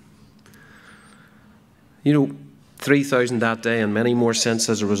younger. You know, 3,000 that day and many more since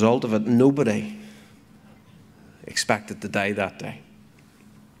as a result of it. Nobody expected to die that day.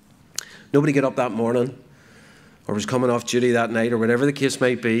 Nobody got up that morning or was coming off duty that night or whatever the case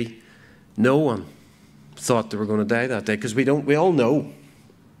might be. No one thought they were going to die that day, because we all know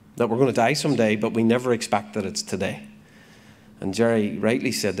that we're going to die someday, but we never expect that it's today. And Jerry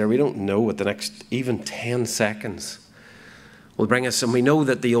rightly said there, we don't know what the next even 10 seconds will bring us. And we know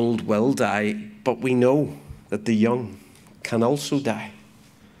that the old will die, but we know that the young can also die.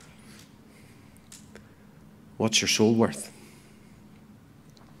 What's your soul worth?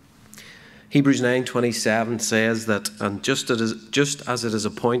 Hebrews 9:27 says that, and just as it is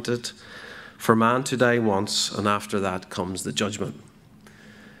appointed for man to die once, and after that comes the judgment.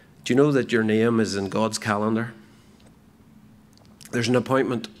 Do you know that your name is in God's calendar? There's an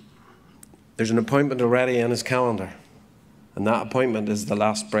appointment. There's an appointment already in his calendar. And that appointment is the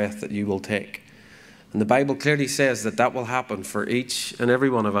last breath that you will take. And the Bible clearly says that that will happen for each and every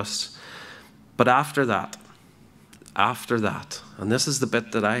one of us. But after that, and this is the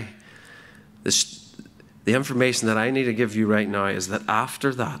bit that the information that I need to give you right now is that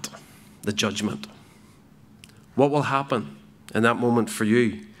after that, the judgment. What will happen in that moment for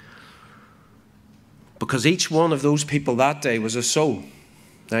you? Because each one of those people that day was a soul.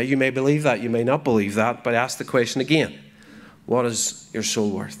 Now, you may believe that, you may not believe that, but ask the question again. What is your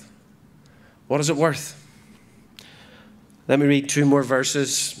soul worth? What is it worth? Let me read 2 more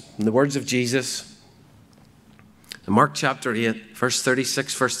verses in the words of Jesus. In Mark chapter 8, verse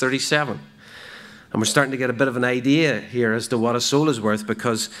 36, verse 37. And we're starting to get a bit of an idea here as to what a soul is worth,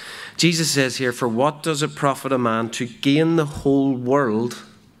 because Jesus says here, "For what does it profit a man to gain the whole world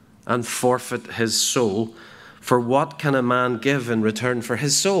and forfeit his soul? For what can a man give in return for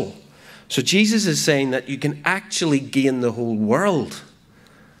his soul?" So Jesus is saying that you can actually gain the whole world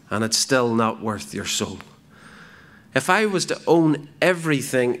and it's still not worth your soul. If I was to own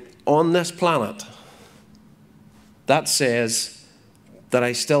everything on this planet, that says that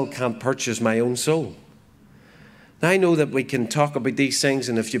I still can't purchase my own soul. Now, I know that we can talk about these things,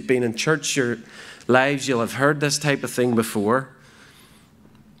 and if you've been in church your lives, you'll have heard this type of thing before.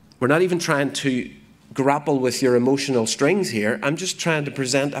 We're not even trying to grapple with your emotional strings here. I'm just trying to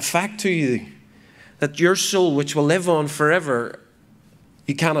present a fact to you, that your soul, which will live on forever,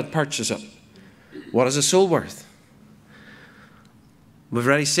 you cannot purchase it. What is a soul worth? We've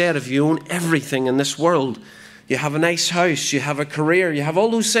already said, if you own everything in this world, you have a nice house, you have a career, you have all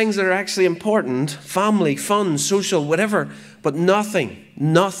those things that are actually important, family, fun, social, whatever, but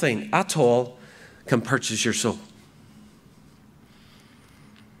nothing at all can purchase your soul.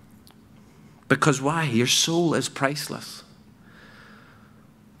 Because why? Your soul is priceless.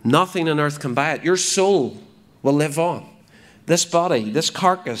 Nothing on earth can buy it. Your soul will live on. This body, this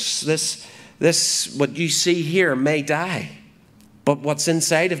carcass, this what you see here may die. But what's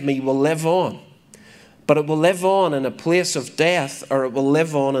inside of me will live on. But it will live on in a place of death, or it will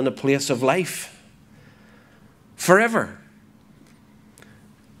live on in a place of life. Forever.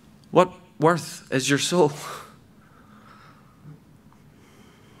 What worth is your soul?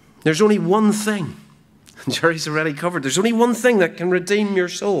 There's only one thing. Jerry's already covered. There's only one thing that can redeem your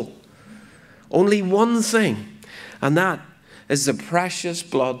soul. Only one thing. And that is the precious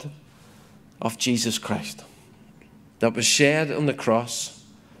blood of Jesus Christ that was shed on the cross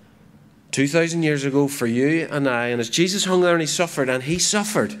 2,000 years ago for you and I. And as Jesus hung there and he suffered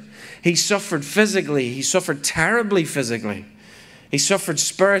physically, he suffered terribly physically. He suffered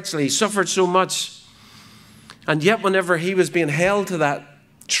spiritually, he suffered so much. And yet whenever he was being held to that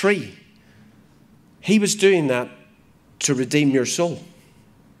tree, he was doing that to redeem your soul.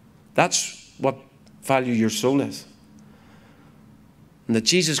 That's what value your soul is. And that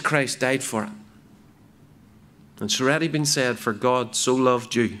Jesus Christ died for it. And it's already been said, for God so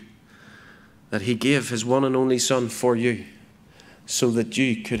loved you that he gave his one and only Son for you, so that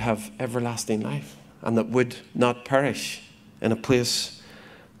you could have everlasting life and that would not perish in a place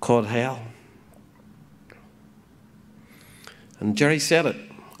called hell. And Jerry said it.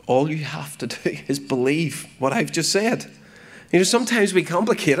 All you have to do is believe what I've just said. You know, sometimes we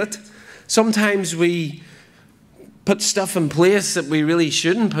complicate it. Sometimes we put stuff in place that we really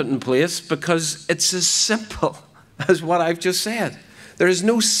shouldn't put in place because it's as simple as what I've just said. There is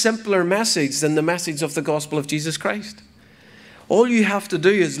no simpler message than the message of the gospel of Jesus Christ. All you have to do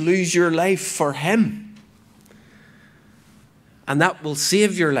is lose your life for him. And that will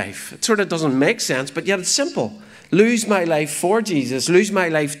save your life. It sort of doesn't make sense, but yet it's simple. Lose my life for Jesus, lose my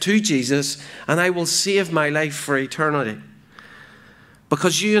life to Jesus, and I will save my life for eternity.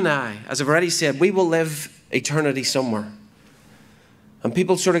 Because you and I, as I've already said, we will live eternity somewhere. And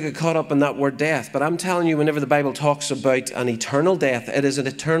people sort of get caught up in that word death. But I'm telling you, whenever the Bible talks about an eternal death, it is an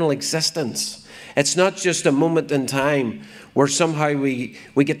eternal existence. It's not just a moment in time where somehow we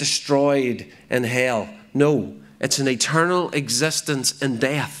get destroyed in hell. No, it's an eternal existence in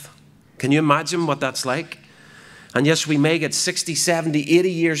death. Can you imagine what that's like? And yes, we may get 60, 70,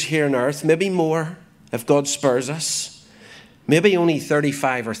 80 years here on earth, maybe more if God spares us. Maybe only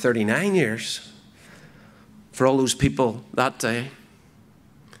 35 or 39 years for all those people that day.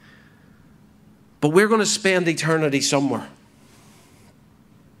 But we're going to spend eternity somewhere.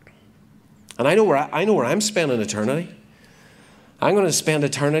 And I know where I'm spending eternity. I'm going to spend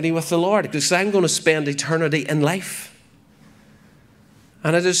eternity with the Lord because I'm going to spend eternity in life.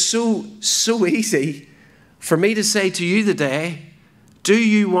 And it is so easy for me to say to you today, do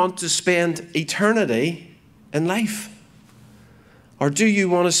you want to spend eternity in life? Or do you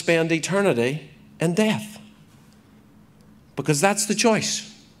want to spend eternity in death? Because that's the choice.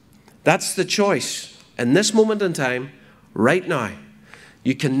 That's the choice. In this moment in time, right now,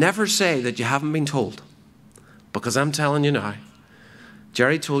 you can never say that you haven't been told. Because I'm telling you now,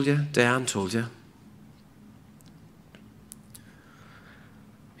 Jerry told you, Diane told you.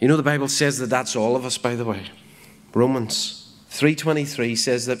 You know the Bible says that that's all of us, by the way. Romans 3:23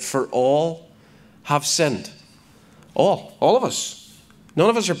 says that for all have sinned. All of us. None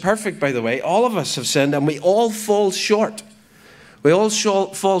of us are perfect, by the way. All of us have sinned and we all fall short. We all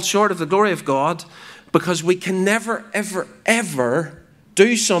fall short of the glory of God because we can never, ever, ever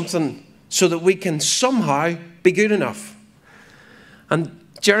do something so that we can somehow be good enough. And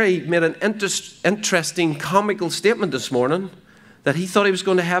Jerry made an interesting comical statement this morning that he thought he was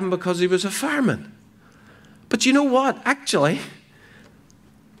going to heaven because he was a fireman. But you know what? Actually,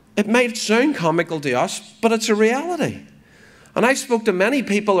 it might sound comical to us, but it's a reality. And I've spoke to many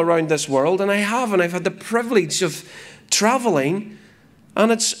people around this world, and I've had the privilege of traveling,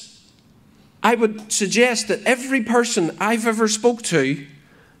 and I would suggest that every person I've ever spoke to,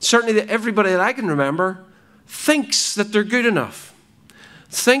 certainly that everybody that I can remember, thinks that they're good enough.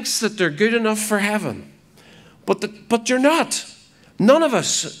 Thinks that they're good enough for heaven. But you're not. None of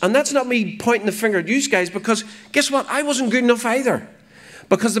us. And that's not me pointing the finger at you guys, because guess what? I wasn't good enough either.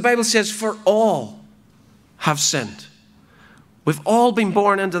 Because the Bible says, for all have sinned. We've all been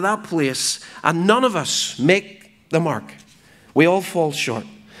born into that place, and none of us make the mark. We all fall short.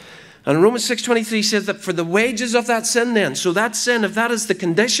 And Romans 6:23 says that for the wages of that sin then, so that sin, if that is the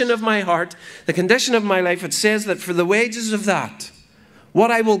condition of my heart, the condition of my life, it says that for the wages of that, what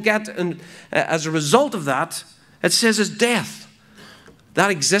I will get as a result of that, it says is death.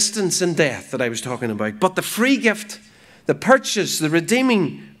 That existence in death that I was talking about. But the free gift, the purchase, the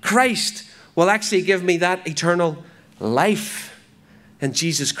redeeming Christ will actually give me that eternal life in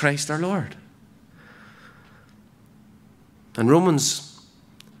Jesus Christ our Lord. And Romans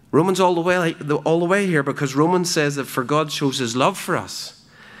all the way here, because Romans says that for God shows his love for us,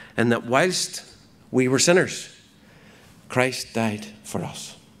 and that whilst we were sinners, Christ died for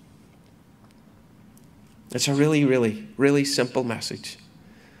us. It's a really, really, really simple message.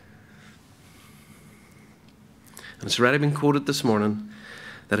 And it's already been quoted this morning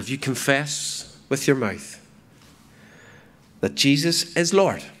that if you confess with your mouth that Jesus is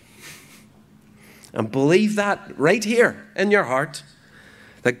Lord, and believe that right here in your heart,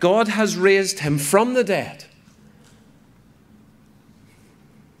 that God has raised him from the dead,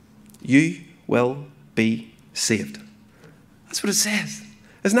 you will be saved. That's what it says.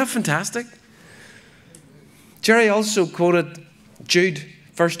 Isn't that fantastic? Jerry also quoted Jude,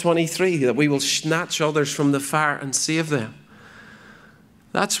 verse 23, that we will snatch others from the fire and save them.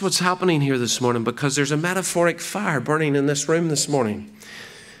 That's what's happening here this morning, because there's a metaphoric fire burning in this room this morning.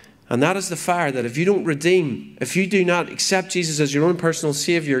 And that is the fire that if you don't redeem, if you do not accept Jesus as your own personal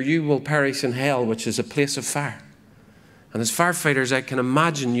Savior, you will perish in hell, which is a place of fire. And as firefighters, I can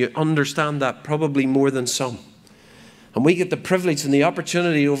imagine you understand that probably more than some. And we get the privilege and the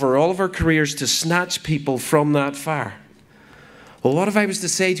opportunity over all of our careers to snatch people from that fire. Well, what if I was to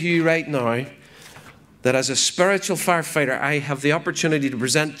say to you right now that as a spiritual firefighter, I have the opportunity to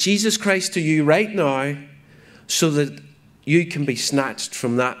present Jesus Christ to you right now so that you can be snatched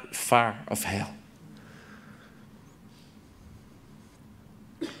from that fire of hell?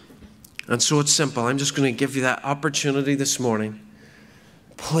 And so it's simple. I'm just going to give you that opportunity this morning.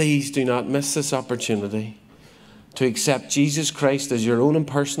 Please do not miss this opportunity to accept Jesus Christ as your own and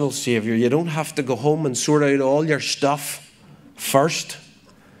personal Savior. You don't have to go home and sort out all your stuff first.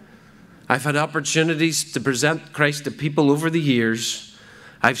 I've had opportunities to present Christ to people over the years.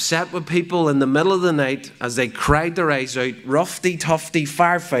 I've sat with people in the middle of the night as they cried their eyes out, roughy, tufty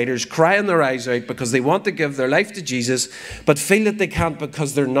firefighters crying their eyes out because they want to give their life to Jesus, but feel that they can't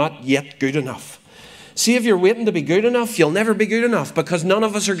because they're not yet good enough. See, if you're waiting to be good enough, you'll never be good enough, because none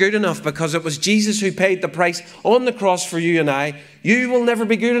of us are good enough, because it was Jesus who paid the price on the cross for you and I. You will never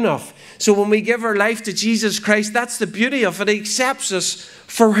be good enough. So when we give our life to Jesus Christ, that's the beauty of it. He accepts us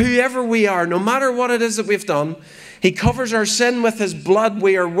for whoever we are, no matter what it is that we've done. He covers our sin with his blood.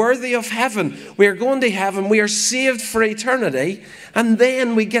 We are worthy of heaven. We are going to heaven. We are saved for eternity. And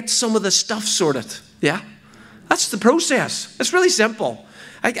then we get some of the stuff sorted. Yeah? That's the process. It's really simple.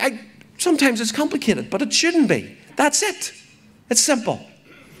 Sometimes it's complicated, but it shouldn't be. That's it. It's simple.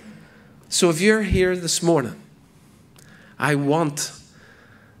 So if you're here this morning, I want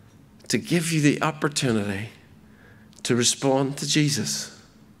to give you the opportunity to respond to Jesus.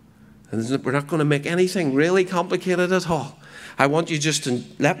 And we're not going to make anything really complicated at all. I want you just to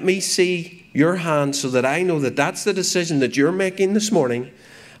let me see your hand so that I know that that's the decision that you're making this morning.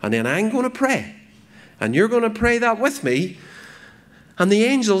 And then I'm going to pray. And you're going to pray that with me. And the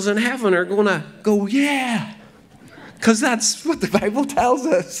angels in heaven are going to go, yeah. Because that's what the Bible tells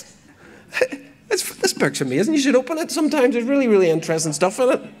us. This book's amazing. You should open it sometimes. There's really, really interesting stuff in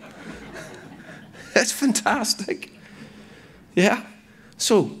it. It's fantastic. Yeah.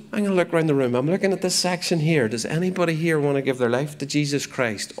 So, I'm going to look around the room. I'm looking at this section here. Does anybody here want to give their life to Jesus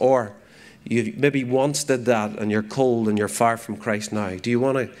Christ? Or you maybe once did that and you're cold and you're far from Christ now. Do you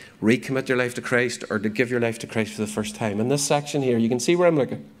want to recommit your life to Christ, or to give your life to Christ for the first time? In this section here, you can see where I'm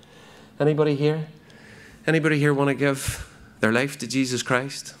looking. Anybody here? Anybody here want to give their life to Jesus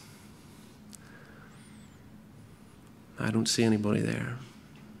Christ? I don't see anybody there.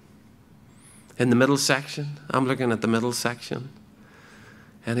 In the middle section, I'm looking at the middle section.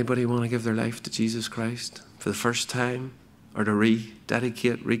 Anybody want to give their life to Jesus Christ for the first time, or to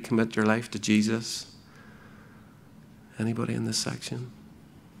rededicate, recommit your life to Jesus? Anybody in this section?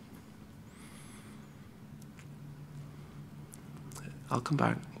 I'll come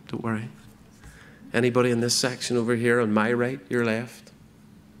back, don't worry. Anybody in this section over here on my right, your left?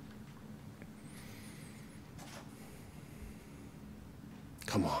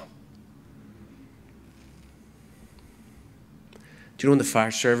 Come on. Do you know in the fire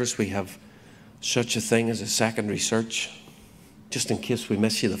service we have such a thing as a secondary search, just in case we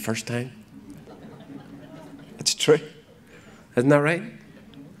miss you the first time? It's true. Isn't that right?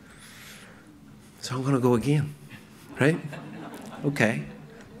 So I'm going to go again, right? Okay.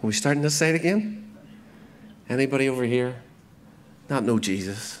 Are we starting this side again? Anybody over here not know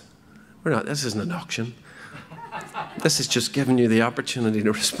Jesus? We're not. This isn't an auction. This is just giving you the opportunity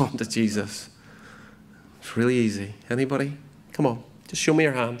to respond to Jesus. It's really easy. Anybody? Come on. Just show me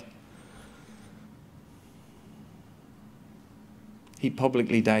your hand. He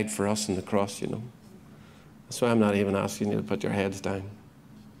publicly died for us on the cross, you know. That's why I'm not even asking you to put your heads down.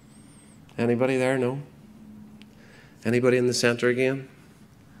 Anybody there? No? Anybody in the center again?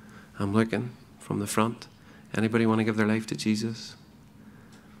 I'm looking from the front. Anybody want to give their life to Jesus?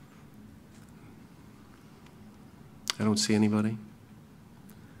 I don't see anybody.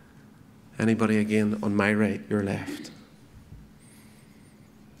 Anybody again on my right, your left?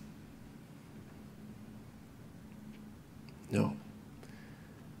 No.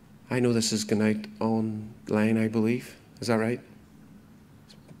 I know this is going out online, I believe. Is that right?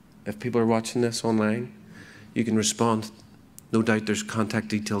 If people are watching this online, you can respond. No doubt there's contact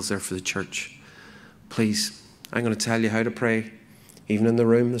details there for the church. Please, I'm going to tell you how to pray. Even in the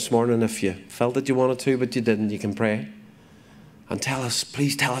room this morning, if you felt that you wanted to, but you didn't, you can pray. And tell us,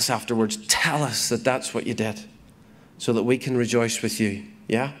 please tell us afterwards, tell us that that's what you did, so that we can rejoice with you,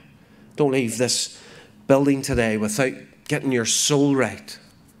 yeah? Don't leave this building today without getting your soul right,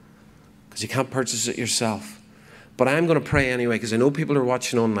 because you can't purchase it yourself. But I'm going to pray anyway, because I know people are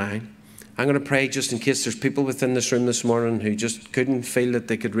watching online. I'm going to pray just in case there's people within this room this morning who just couldn't feel that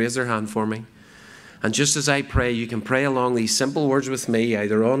they could raise their hand for me. And just as I pray, you can pray along these simple words with me,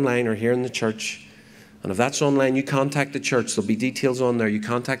 either online or here in the church. And if that's online, you contact the church. There'll be details on there. You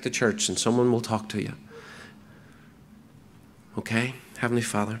contact the church and someone will talk to you. Okay? Heavenly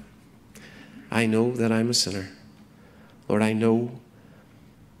Father, I know that I'm a sinner. Lord, I know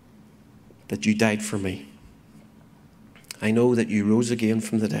that you died for me. I know that you rose again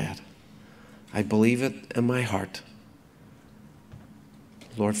from the dead. I believe it in my heart.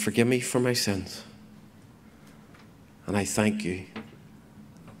 Lord, forgive me for my sins. And I thank you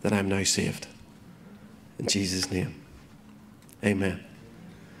that I'm now saved. In Jesus' name, amen.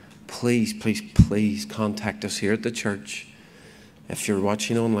 Please, please, please contact us here at the church. If you're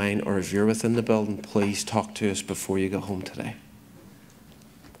watching online or if you're within the building, please talk to us before you go home today.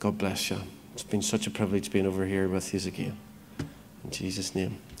 God bless you. It's been such a privilege being over here with you again. In Jesus'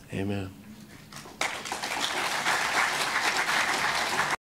 name, amen.